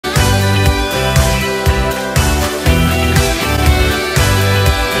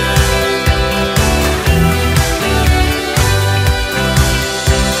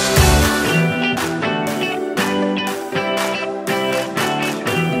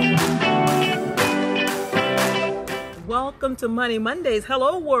welcome to Money Mondays.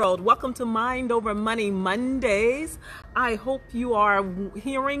 Hello world, welcome to Mind Over Money Mondays. I hope you are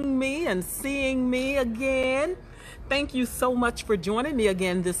hearing me and seeing me again. Thank you so much for joining me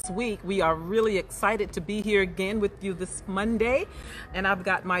again this week. We are really excited to be here again with you this Monday. And I've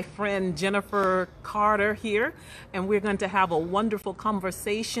got my friend Jennifer Carter here, and we're going to have a wonderful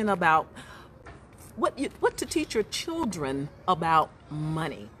conversation about what to teach your children about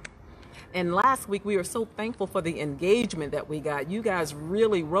money. And last week we were so thankful for the engagement that we got. You guys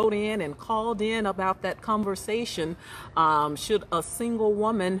really wrote in and called in about that conversation. Should a single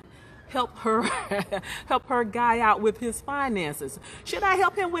woman help her guy out with his finances? Should I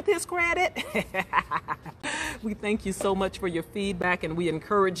help him with his credit? We thank you so much for your feedback, and we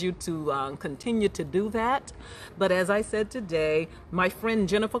encourage you to continue to do that. But as I said today, my friend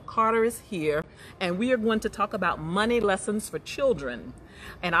Jennifer Carter is here, and we are going to talk about money lessons for children.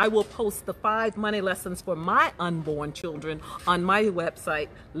 And I will post the 5 money lessons for my unborn children on my website,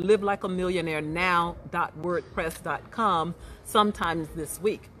 livelikeamillionairenow.wordpress.com, sometimes this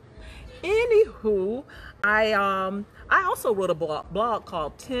week. Anywho, I also wrote a blog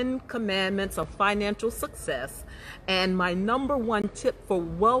called 10 Commandments of Financial Success, and my #1 tip for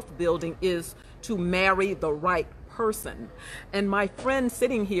wealth building is to marry the right person. And my friend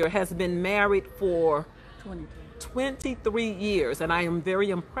sitting here has been married for 23 years, and I am very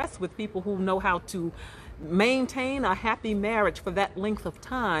impressed with people who know how to maintain a happy marriage for that length of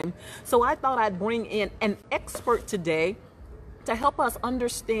time. So I thought I'd bring in an expert today to help us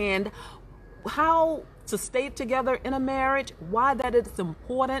understand how to stay together in a marriage, why that is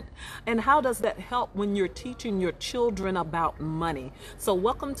important, and how does that help when you're teaching your children about money. So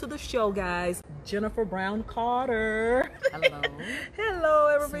welcome to the show, guys. Jennifer Brown Carter. Hello. Hello,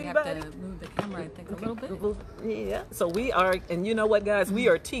 everybody. So you have to move the camera, I think, a little bit. Yeah. So we are, and you know what, guys? We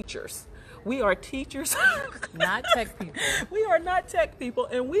are teachers. We are teachers. Not tech people. We are not tech people,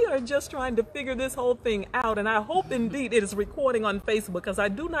 and we are just trying to figure this whole thing out. And I hope indeed it is recording on Facebook, because I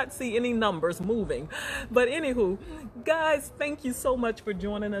do not see any numbers moving. But anywho, guys, thank you so much for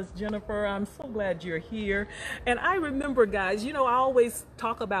joining us, Jennifer. I'm so glad you're here. And I remember, guys, you know, I always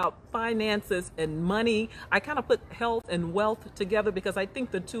talk about finances and money. I kind of put health and wealth together because I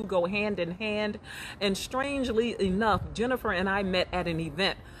think the two go hand in hand. And strangely enough, Jennifer and I met at an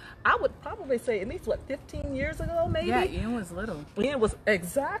event. I would probably say at least, 15 years ago, maybe? Yeah, Ian was little. Ian was,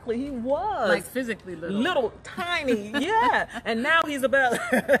 exactly, he was. Like physically little. Little, tiny, yeah. And now he's about...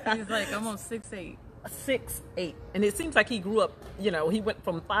 He's like almost 6'8". 6'8". And it seems like he grew up, you know, he went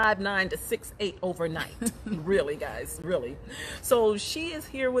from 5'9" to 6'8" overnight. Really, guys, really. So she is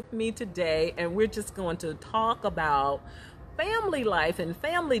here with me today, and we're just going to talk about family life and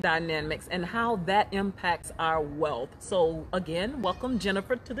family dynamics and how that impacts our wealth. So again, welcome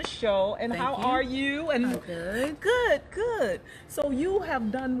Jennifer to the show. And Thank how you. are you? And I'm good. Good. So you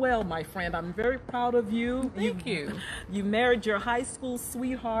have done well, my friend. I'm very proud of you. Thank you. You married your high school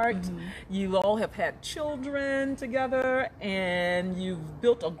sweetheart. You all have had children together, and you've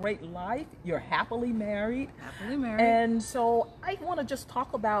built a great life. You're happily married. Happily married. And so I want to just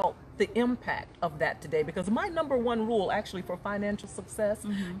talk about the impact of that today, because my #1 rule actually for financial success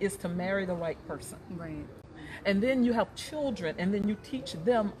is to marry the right person. Right. And then you have children, and then you teach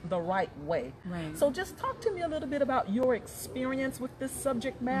them the right way. Right. So just talk to me a little bit about your experience with this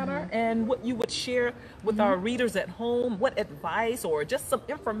subject matter and what you would share with our readers at home, what advice or just some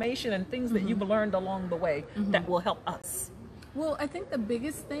information and things that you've learned along the way that will help us. Well, I think the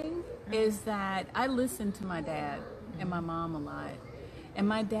biggest thing is that I listen to my dad and my mom a lot. And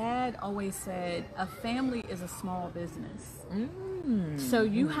my dad always said, a family is a small business. So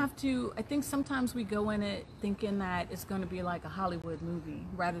you have to, I think sometimes we go in it thinking that it's going to be like a Hollywood movie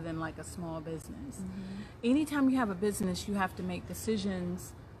rather than like a small business. Anytime you have a business, you have to make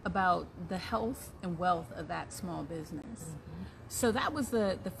decisions about the health and wealth of that small business. So that was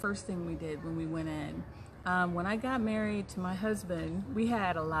the first thing we did when we went in. When I got married to my husband, we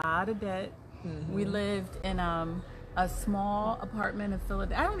had a lot of debt. We lived in a small apartment in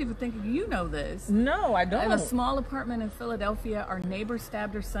Philadelphia. I don't even think you know this. No, I don't. In a small apartment in Philadelphia, our neighbor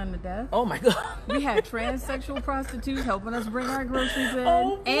stabbed her son to death. Oh my God. We had transsexual prostitutes helping us bring our groceries in.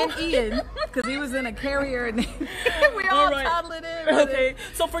 Oh, and Ian, because he was in a carrier, and we all toddled in. Okay,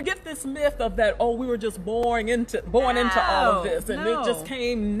 so forget this myth of that, we were just born into all of this, and it just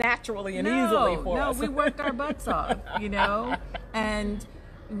came naturally and easily for us. No, we worked our butts off, you know, and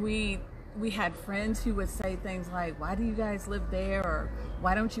we had friends who would say things like, why do you guys live there? Or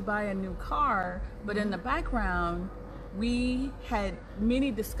why don't you buy a new car? But in the background, we had many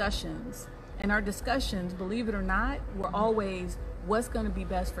discussions. And our discussions, believe it or not, were always, what's going to be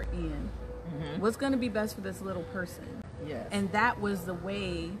best for Ian? What's going to be best for this little person? Yes. And that was the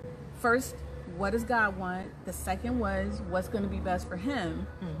way, first, what does God want? The second was, what's going to be best for him?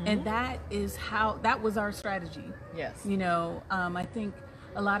 And that was our strategy. Yes. You know, I think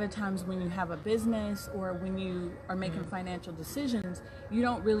a lot of times when you have a business or when you are making financial decisions, you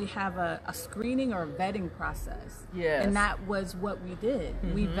don't really have a screening or a vetting process. Yes. And that was what we did.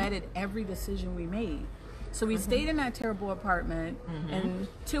 We vetted every decision we made. So we stayed in that terrible apartment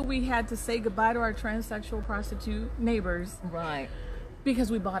until we had to say goodbye to our transsexual prostitute neighbors. Right.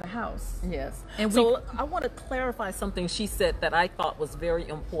 Because we bought a house. Yes. And so I want to clarify something she said that I thought was very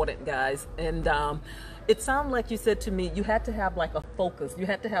important, guys. And it sounded like you said to me, you had to have like a focus. You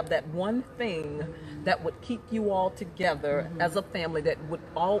had to have that one thing that would keep you all together as a family, that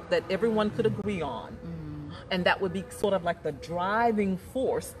everyone could agree on. And that would be sort of like the driving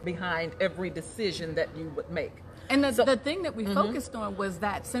force behind every decision that you would make. And the thing that we focused on was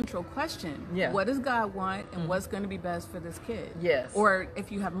that central question. Yeah. What does God want, and what's going to be best for this kid? Yes. Or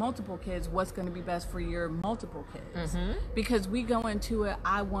if you have multiple kids, what's going to be best for your multiple kids? Because we go into it,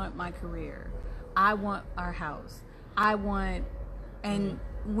 I want my career. I want our house. And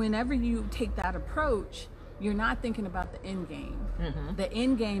whenever you take that approach, you're not thinking about the end game. The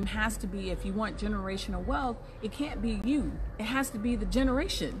end game has to be, if you want generational wealth, it can't be you. It has to be the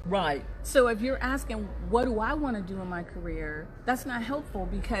generation. Right. So if you're asking, what do I want to do in my career? That's not helpful,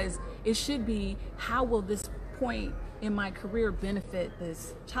 because it should be, how will this point in my career benefit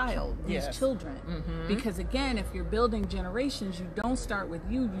this child, these children? Because again, if you're building generations, you don't start with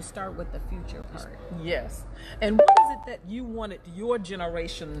you start with the future part. Yes. And what is it that you wanted your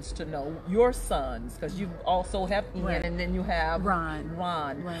generations to know, your sons, because you also have Ian, and then you have Ron.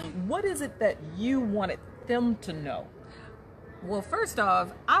 Right. What is it that you wanted them to know? Well, first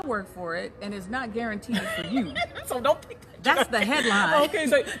off, I work for it, and it's not guaranteed for you. So don't think that's the headline. Okay,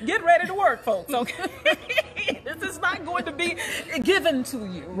 so get ready to work, folks. Okay. This is not going to be given to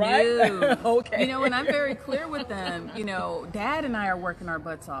you, right? No. Okay. You know, and I'm very clear with them. You know, Dad and I are working our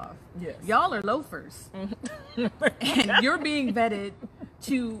butts off. Yes. Y'all are loafers. And you're being vetted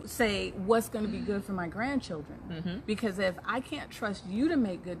to say what's going to be good for my grandchildren. Because if I can't trust you to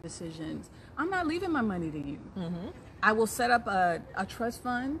make good decisions, I'm not leaving my money to you. I will set up a trust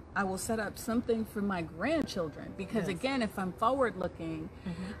fund. I will set up something for my grandchildren. Because again, if I'm forward looking,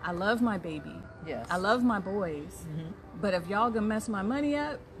 I love my baby. Yes. I love my boys. But if y'all gonna mess my money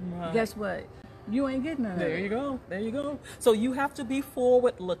up, guess what? You ain't getting none of it. There you go. There you go. So you have to be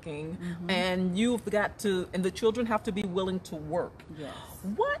forward looking, and you've got to, and the children have to be willing to work. Yes.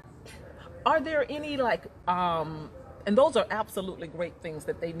 What are there any like and those are absolutely great things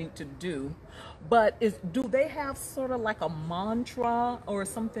that they need to do, but do they have sort of like a mantra or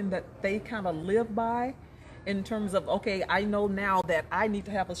something that they kind of live by, in terms of, okay, I know now that I need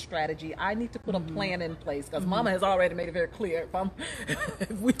to have a strategy, I need to put a plan in place, because Mama has already made it very clear,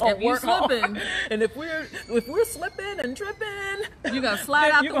 if we don't work hard, and if we're slipping and tripping, you're gonna slide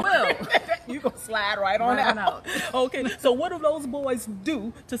out the wheel. You're gonna slide right on out. Okay, so what do those boys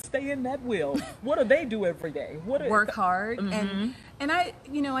do to stay in that wheel? What do they do every day? Work hard. And I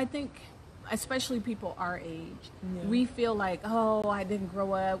think, especially people our age, we feel like, oh, I didn't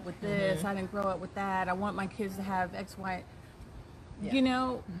grow up with this, I didn't grow up with that, I want my kids to have X, Y. You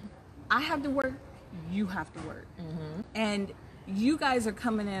know, I have to work, you have to work. And you guys are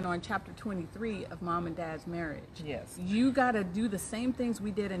coming in on chapter 23 of Mom and Dad's marriage. Yes. You got to do the same things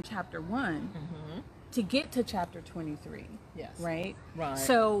we did in chapter 1 to get to chapter 23. Yes. Right? Right.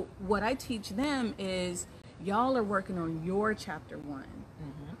 So what I teach them is, y'all are working on your chapter 1.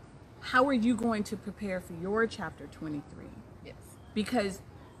 How are you going to prepare for your chapter 23? Yes. Because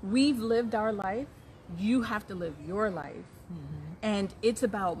we've lived our life, you have to live your life. And it's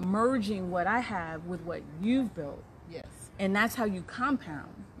about merging what I have with what you've built. Yes. And that's how you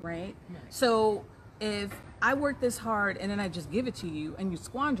compound, right? So if I work this hard and then I just give it to you and you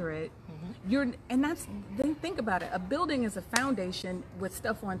squander it, then think about it. A building is a foundation with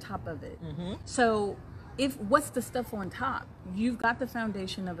stuff on top of it. So what's the stuff on top? You've got the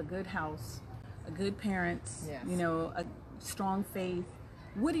foundation of a good house, a good parents, you know, a strong faith.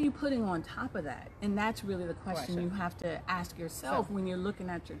 What are you putting on top of that? And that's really the question you have to ask yourself when you're looking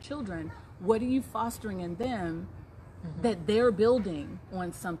at your children. What are you fostering in them that they're building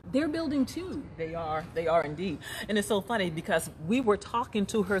on something? They're building too. They are indeed. And it's so funny because we were talking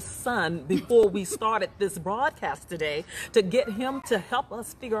to her son before we started this broadcast today to get him to help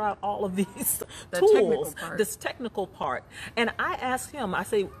us figure out all of these tools, this technical part. And I asked him, I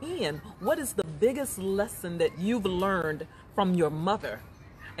say, Ian, what is the biggest lesson that you've learned from your mother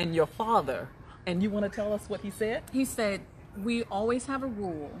and your father? And you want to tell us what he said? He said, we always have a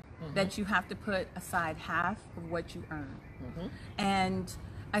rule that you have to put aside half of what you earn. And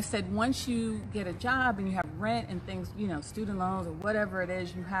I said, once you get a job and you have rent and things, you know, student loans or whatever it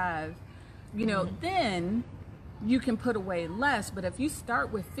is you have, you know, then you can put away less. But if you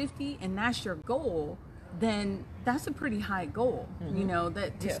start with 50 and that's your goal, then that's a pretty high goal. You know,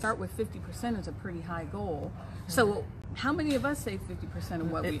 that to start with 50% is a pretty high goal. So how many of us save 50%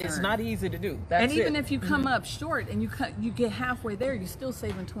 of what we earn? It's not easy to do. That's and even it. if you come up short and you get halfway there, you're still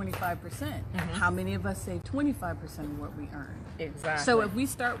saving 25%. How many of us save 25% of what we earn? Exactly. So if we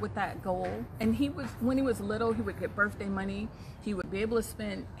start with that goal, and when he was little, he would get birthday money. He would be able to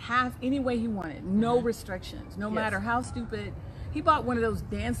spend half any way he wanted, no restrictions, no matter how stupid. He bought one of those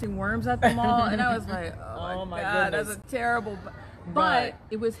dancing worms at the mall, and I was like, oh my God, goodness. that's a terrible. But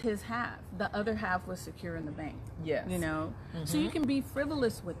it was his half. The other half was secure in the bank. Yes. You know? So you can be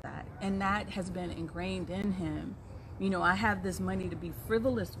frivolous with that. And that has been ingrained in him. You know, I have this money to be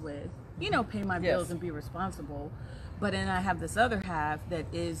frivolous with, you know, pay my bills and be responsible. But then I have this other half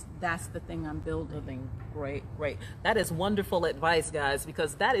that's the thing I'm building. Great, great. That is wonderful advice, guys,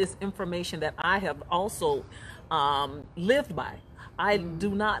 because that is information that I have also lived by. I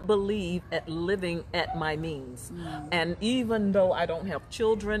do not believe at living at my means. And even though I don't have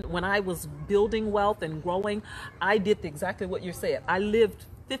children, when I was building wealth and growing, I did exactly what you said. I lived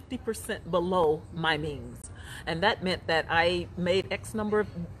 50% below my means. And that meant that I made X number of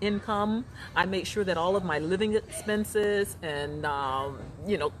income. I made sure that all of my living expenses and,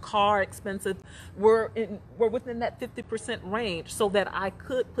 you know, car expenses were within that 50% range so that I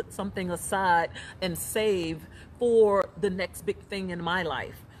could put something aside and save for the next big thing in my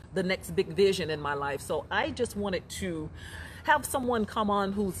life, the next big vision in my life. So I just wanted to have someone come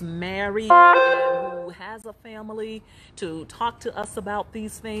on who's married and who has a family to talk to us about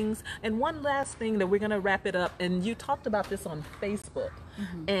these things. And one last thing that we're going to wrap it up, and you talked about this on Facebook,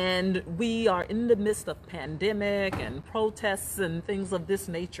 and we are in the midst of pandemic and protests and things of this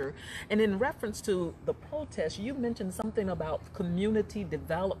nature. And in reference to the protests, you mentioned something about community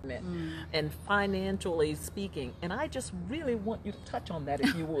development and financially speaking. And I just really want you to touch on that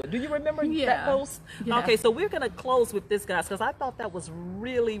if you would. Do you remember that post? Yeah. Okay, so we're going to close with this, guys, because I thought that was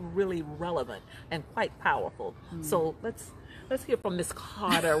really, really relevant and quite powerful. So let's hear from Miss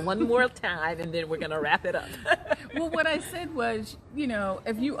Carter one more time, and then we're going to wrap it up. Well, what I said was, you know,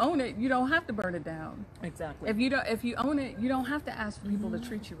 if you own it, you don't have to burn it down. Exactly. If you own it, you don't have to ask for people to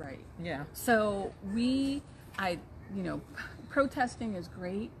treat you right. Yeah. So you know, protesting is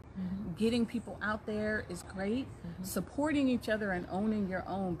great. Getting people out there is great. Supporting each other and owning your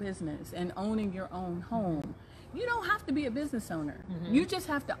own business and owning your own home. You don't have to be a business owner. You just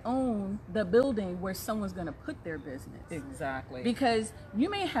have to own the building where someone's going to put their business. Exactly. Because you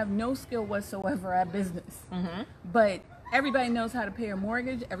may have no skill whatsoever at business, but everybody knows how to pay a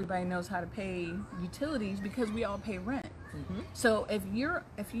mortgage. Everybody knows how to pay utilities because we all pay rent. So if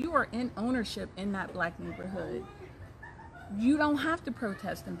you are in ownership in that black neighborhood, you don't have to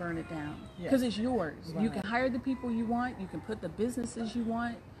protest and burn it down because it's yours. You can hire the people you want. You can put the businesses you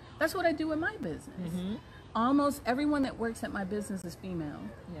want. That's what I do in my business. Almost everyone that works at my business is female.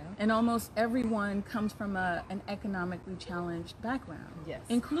 And almost everyone comes from an economically challenged background.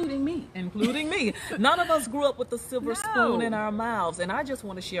 Including me. Including me. None of us grew up with a silver spoon in our mouths. And I just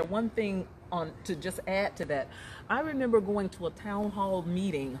want to share one thing to just add to that. I remember going to a town hall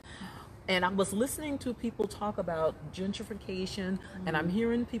meeting, and I was listening to people talk about gentrification, and I'm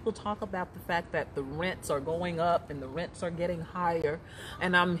hearing people talk about the fact that the rents are going up and the rents are getting higher.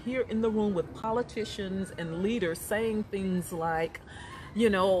 And I'm here in the room with politicians and leaders saying things like, you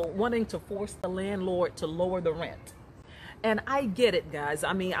know, wanting to force the landlord to lower the rent. And I get it, guys.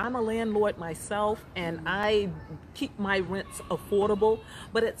 I mean, I'm a landlord myself, and I keep my rents affordable.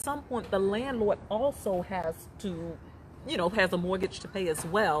 But at some point, the landlord also has to, you know, has a mortgage to pay as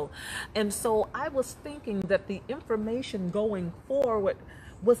well. And so I was thinking that the information going forward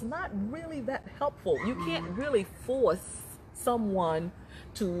was not really that helpful. You can't really force someone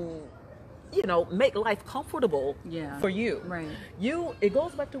to, you know, make life comfortable for you. It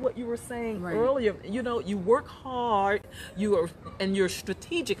goes back to what you were saying earlier. You know, you work hard, you're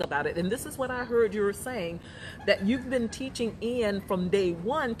strategic about it. And this is what I heard you were saying, that you've been teaching Ian from day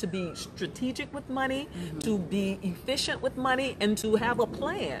one to be strategic with money, to be efficient with money, and to have a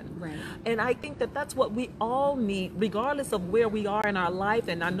plan. And I think that that's what we all need, regardless of where we are in our life.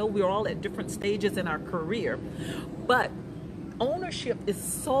 And I know we're all at different stages in our career, but ownership is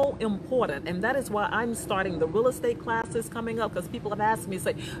so important, and that is why I'm starting the real estate classes coming up, because people have asked me,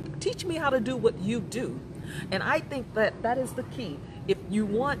 say, teach me how to do what you do. And I think that that is the key. If you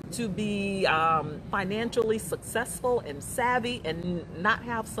want to be financially successful and savvy and not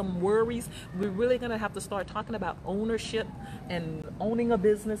have some worries, we're really going to have to start talking about ownership and owning a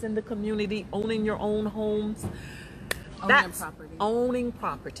business in the community, owning your own homes. Owning property. Owning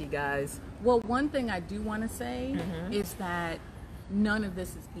property, guys. Well, one thing I do want to say is that none of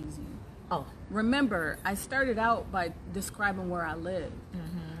this is easy. Oh, Remember, I started out by describing where I lived.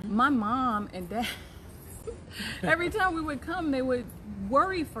 My mom and dad, every time we would come, they would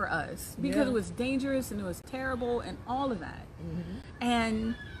worry for us because it was dangerous and it was terrible and all of that.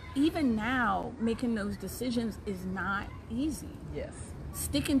 And even now, making those decisions is not easy. yes.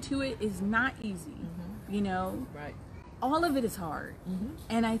 Sticking to it is not easy, you know? Right. All of it is hard.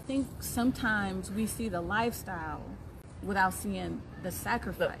 And I think sometimes we see the lifestyle without seeing the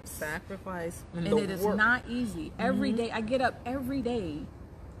sacrifice. Sacrifice And the it is work. not easy. Every day, I get up every day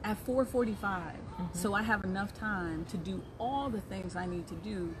at 4:45, so I have enough time to do all the things I need to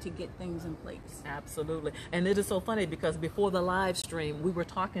do to get things in place. Absolutely. And it is so funny because before the live stream, we were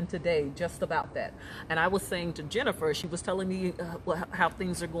talking today just about that. And I was saying to Jennifer, she was telling me how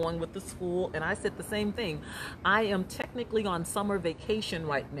things are going with the school. And I said the same thing. I am technically on summer vacation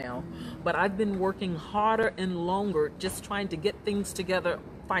right now, but I've been working harder and longer just trying to get things together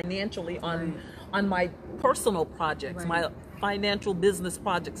financially on my personal projects, my financial business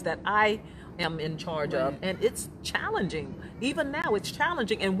projects that I am in charge of, and it's challenging. Even now it's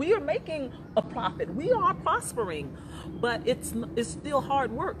challenging, and we are making a profit, we are prospering, but it's still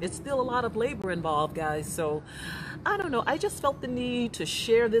hard work. It's still a lot of labor involved, guys. So I don't know, I just felt the need to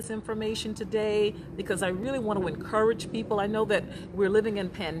share this information today because I really want to encourage people. I know that we're living in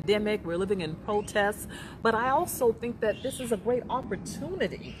pandemic, we're living in protests, but I also think that this is a great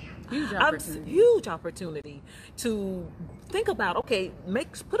opportunity. Huge opportunity to think about, okay,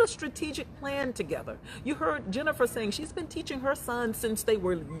 put a strategic plan together. You heard Jennifer saying she's been teaching her sons since they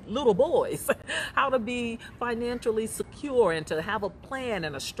were little boys how to be financially secure and to have a plan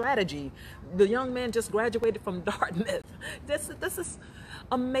and a strategy. The young man just graduated from Dartmouth. This is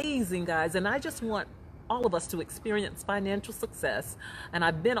amazing, guys, and I just want all of us to experience financial success. And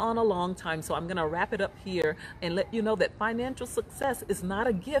I've been on a long time, so I'm going to wrap it up here and let you know that financial success is not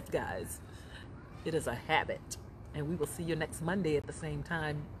a gift, guys. It is a habit. And we will see you next Monday at the same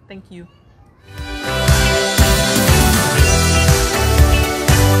time. Thank you.